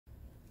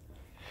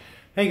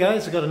Hey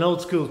guys, I've got an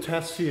old school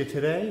test for you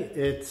today.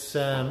 It's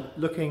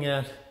looking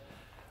at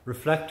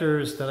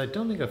reflectors that I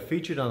don't think I've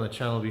featured on the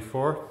channel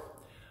before,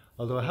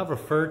 although I have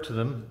referred to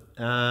them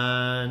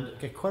and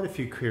get quite a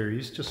few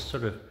queries, just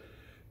sort of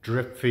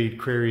drip feed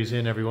queries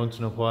in every once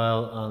in a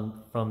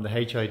while from the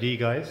HID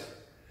guys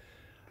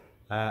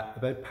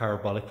about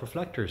parabolic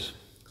reflectors.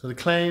 So the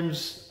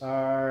claims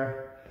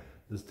are,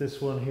 there's this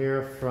one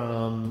here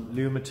from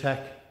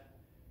Lumatek,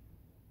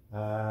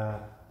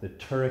 the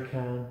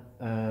Turrican,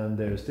 and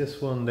there's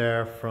this one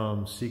there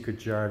from Secret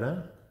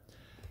Jardin.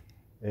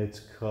 It's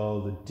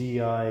called the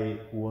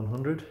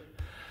DI100,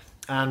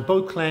 and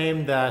both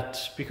claim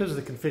that because of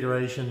the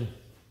configuration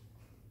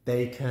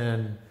they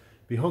can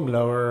be hung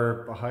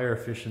lower, a higher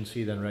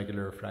efficiency than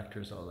regular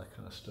reflectors, all that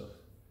kind of stuff.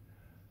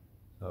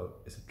 So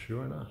is it true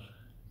or not?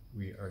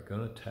 We are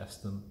going to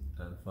test them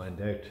and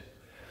find out.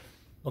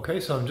 Okay,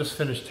 so I'm just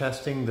finished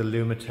testing the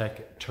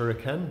Lumatek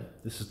Turrican.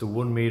 This is the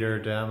 1 meter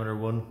diameter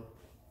one.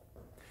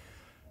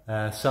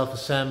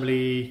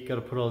 Self-assembly, got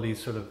to put all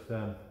these sort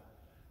of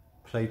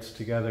plates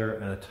together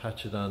and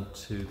attach it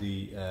onto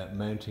the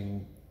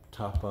mounting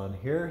top on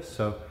here,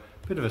 so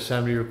a bit of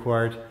assembly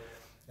required.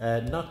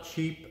 Not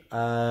cheap,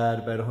 at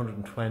about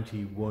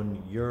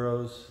 121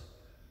 euros,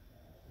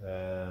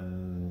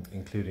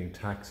 including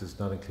taxes,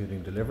 not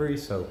including delivery,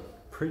 so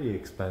pretty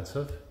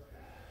expensive.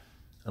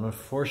 And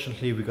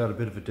unfortunately we got a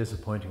bit of a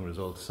disappointing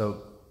result.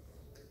 So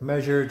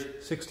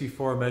measured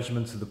 64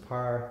 measurements of the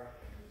par,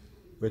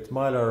 with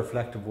mylar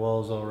reflective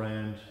walls all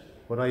around.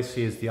 What I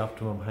see is the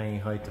optimum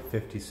hanging height of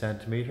 50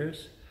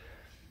 centimeters.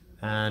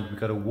 And we've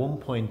got a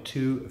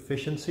 1.2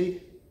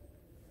 efficiency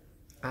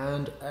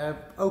and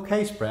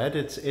okay spread.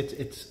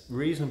 It's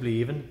reasonably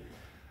even,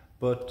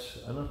 but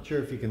I'm not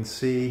sure if you can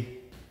see,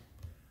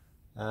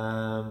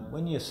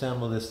 when you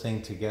assemble this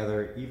thing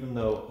together, even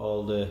though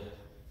all the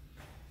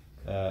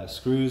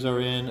screws are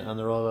in and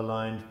they're all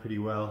aligned pretty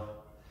well,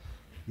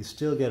 you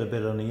still get a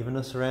bit of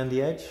unevenness around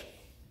the edge.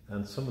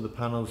 And some of the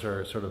panels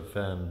are sort of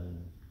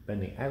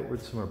bending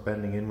outwards, some are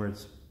bending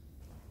inwards.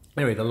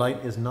 Anyway, the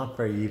light is not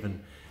very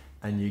even,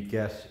 and you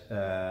get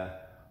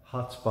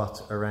hot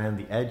spots around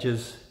the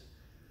edges.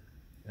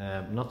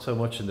 Not so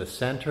much in the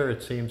center,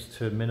 it seems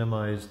to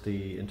minimize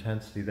the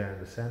intensity there in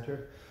the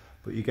center,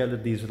 but you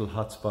get these little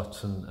hot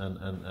spots and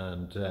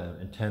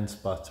intense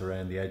spots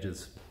around the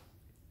edges,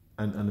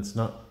 and it's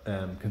not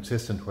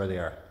consistent where they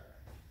are.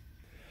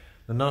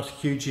 I'm not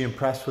hugely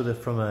impressed with it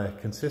from a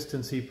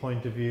consistency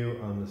point of view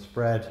on the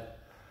spread,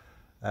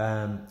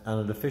 and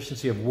an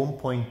efficiency of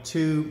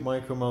 1.2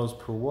 micromoles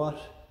per watt.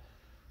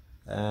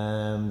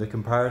 The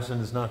comparison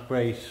is not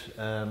great.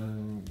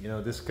 You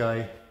know, this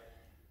guy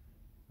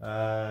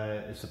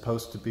is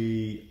supposed to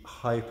be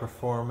high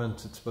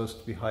performance, it's supposed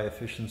to be high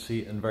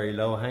efficiency and very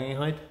low hanging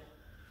height.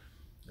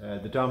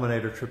 The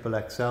Dominator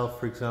XXXL,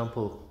 for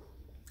example,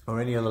 or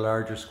any of the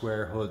larger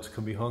square hoods,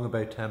 can be hung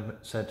about 10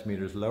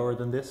 centimeters lower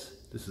than this.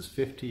 This is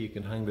 50, you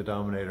can hang the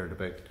Dominator at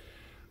about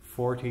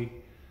 40,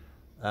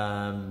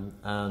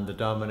 and the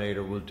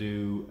Dominator will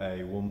do a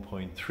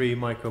 1.3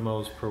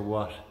 micromoles per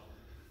watt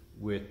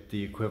with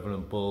the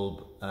equivalent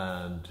bulb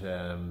and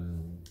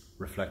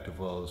reflective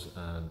walls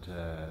and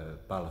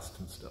ballast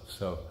and stuff.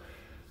 So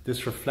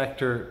this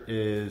reflector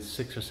is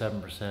 6 or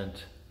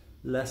 7%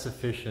 less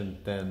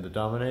efficient than the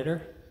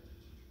Dominator,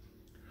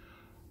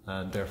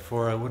 and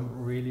therefore I wouldn't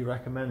really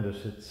recommend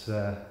it. It's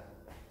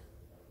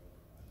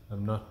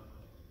I'm not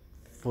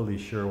fully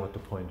sure what the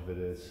point of it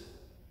is.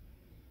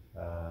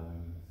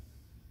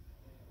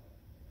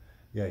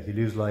 Yeah, you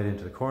lose light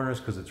into the corners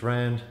because it's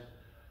round.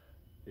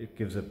 It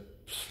gives a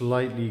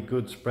slightly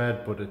good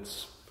spread, but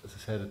it's, as I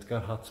said, it's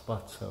got hot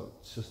spots, so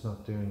it's just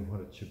not doing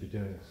what it should be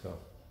doing. So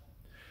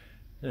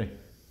anyway,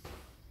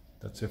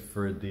 that's it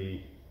for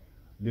the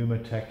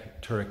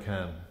Lumatek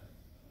Turrican.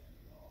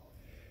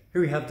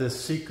 Here we have the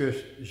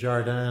Secret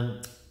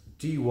Jardin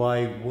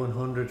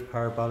DY100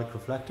 parabolic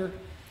reflector.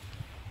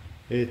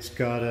 It's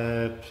got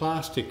a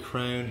plastic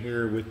crown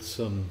here with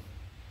some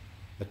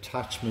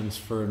attachments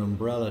for an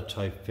umbrella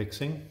type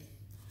fixing.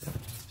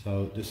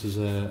 So this is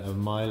a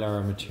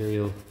mylar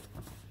material,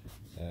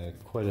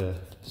 quite a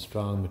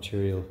strong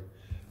material,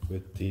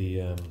 with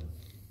the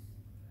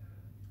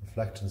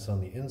reflectance on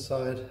the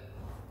inside,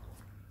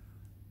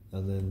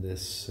 and then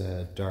this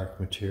dark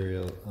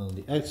material on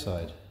the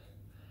outside.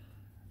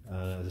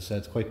 As I said,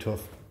 it's quite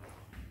tough.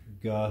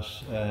 Got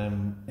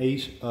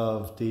 8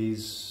 of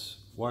these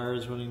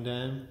wires running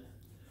down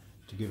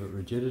to give it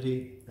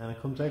rigidity, and it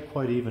comes out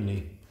quite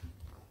evenly.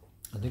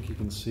 I think you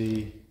can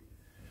see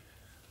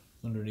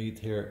underneath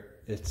here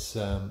it's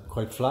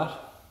quite flat,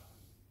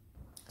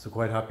 so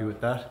quite happy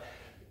with that.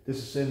 This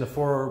is in the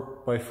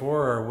 4x4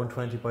 or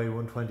 120 by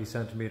 120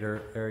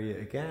 centimeter area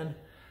again,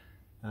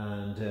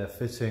 and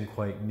fits in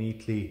quite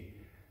neatly.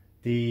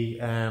 The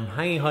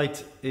hanging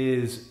height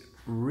is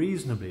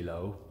reasonably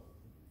low.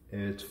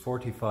 It's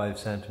 45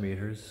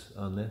 centimeters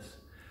on this.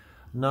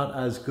 Not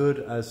as good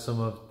as some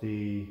of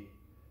the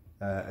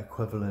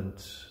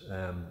equivalent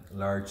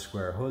large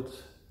square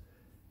hoods,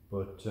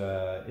 but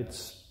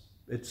it's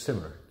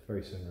similar,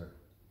 very similar.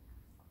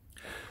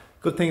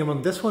 Good thing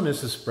about this one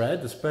is the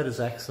spread. The spread is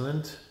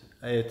excellent.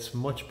 It's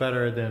much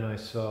better than I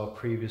saw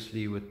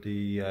previously with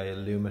the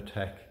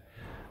Lumatek.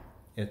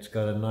 It's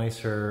got a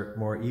nicer,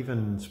 more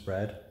even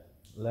spread,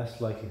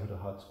 less likelihood of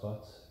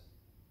hotspots,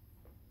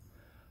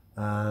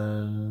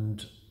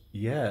 and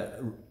yeah,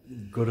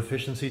 good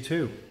efficiency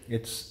too.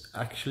 It's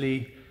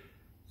actually,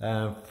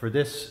 for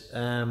this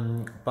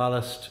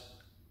ballast,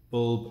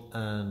 bulb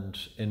and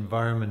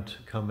environment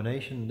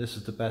combination, this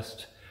is the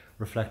best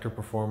reflector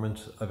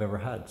performance I've ever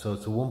had. So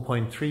it's a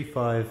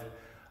 1.35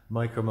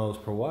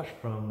 micromoles per watt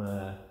from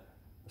a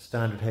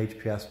standard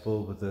HPS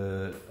bulb with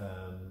the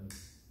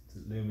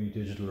Lumii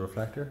digital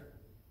reflector,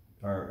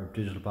 or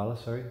digital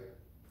ballast, sorry.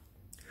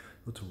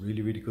 That's a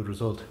really, really good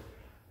result.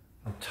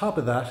 On top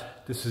of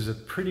that, this is a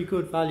pretty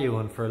good value,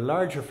 and for a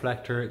large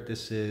reflector,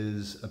 this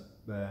is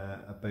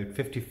about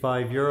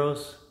 55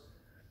 euros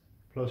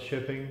plus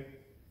shipping.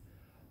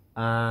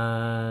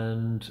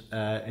 And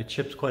it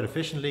ships quite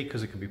efficiently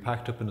because it can be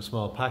packed up in a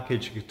small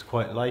package. It's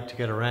quite light to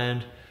get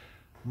around.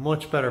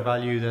 Much better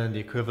value than the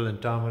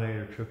equivalent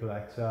Dominator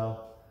XXXL.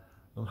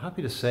 I'm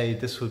happy to say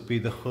this would be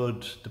the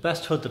hood, the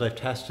best hood that I've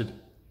tested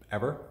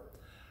ever,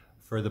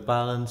 for the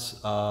balance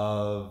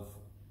of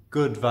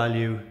good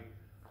value,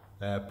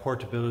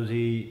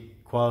 portability,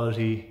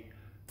 quality,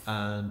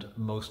 and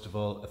most of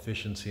all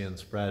efficiency and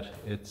spread.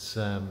 It's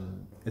a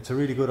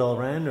really good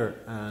all-rounder,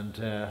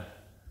 and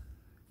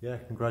yeah,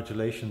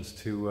 congratulations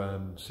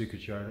to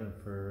Secret Jardin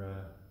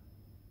for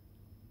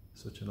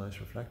such a nice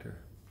reflector.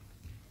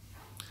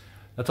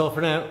 That's all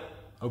for now.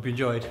 Hope you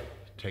enjoyed.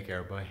 Take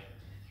care. Bye.